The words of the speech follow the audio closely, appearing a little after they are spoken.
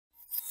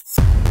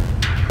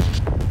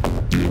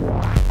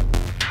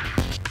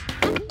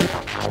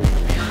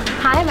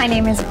my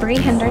name is Bree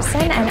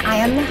Henderson, and I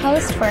am the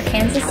host for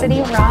Kansas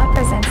City Raw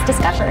Presents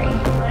Discovery.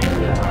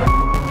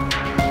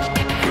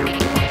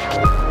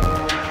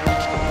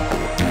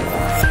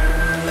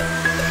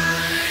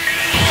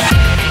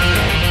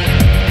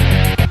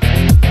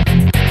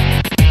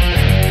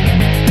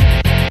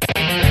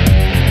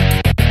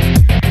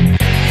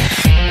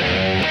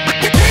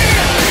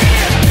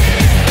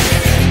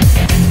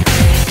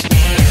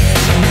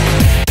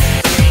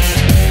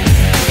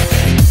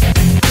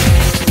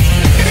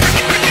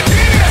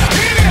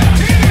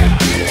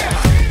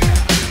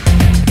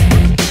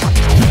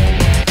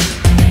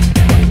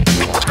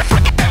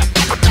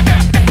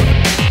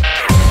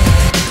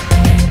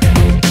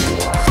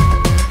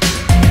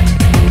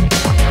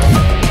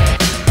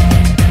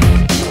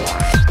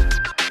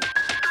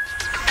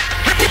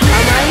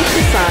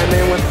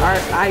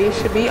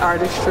 AISHA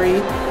Artistry,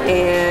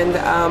 and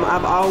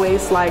I've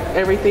always liked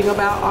everything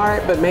about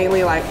art, but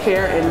mainly like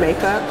hair and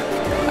makeup.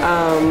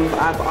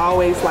 I've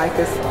always liked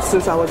this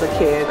since I was a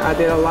kid. I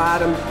did a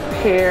lot of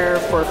hair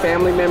for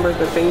family members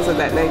and things of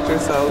that nature,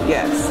 so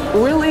yes.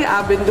 Really,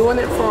 I've been doing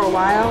it for a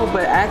while,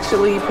 but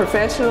actually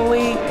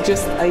professionally,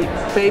 just a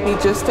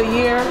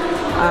year.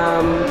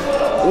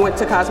 Went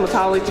to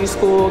cosmetology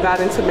school, got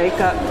into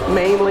makeup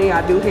mainly.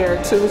 I do hair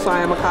too, so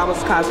I am a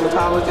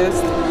cosmetologist,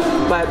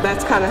 but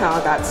that's kind of how I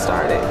got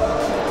started.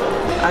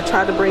 I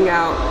try to bring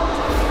out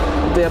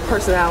the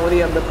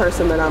personality of the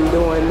person that I'm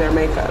doing their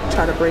makeup,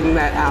 try to bring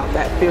that out,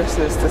 that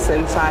fierceness that's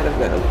inside of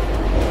them.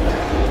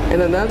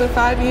 In another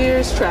 5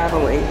 years,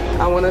 traveling.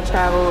 I want to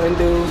travel and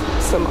do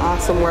some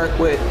awesome work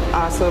with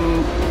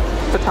awesome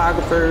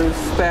photographers,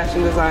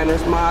 fashion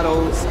designers,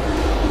 models.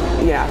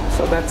 Yeah,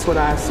 so that's what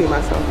I see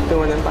myself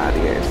doing in 5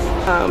 years.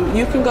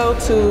 You can go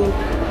to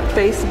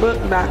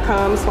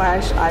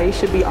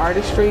facebook.com/AISHA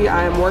Artistry.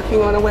 I am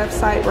working on a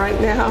website right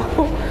now,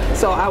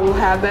 so I will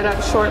have that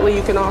up shortly.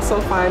 You can also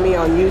find me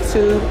on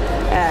YouTube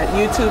at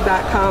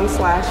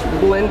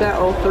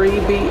youtube.com/Blinda03,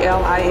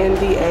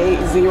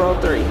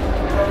 BLINDA03.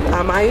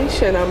 I'm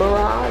AISHA and I'm a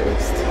raw artist.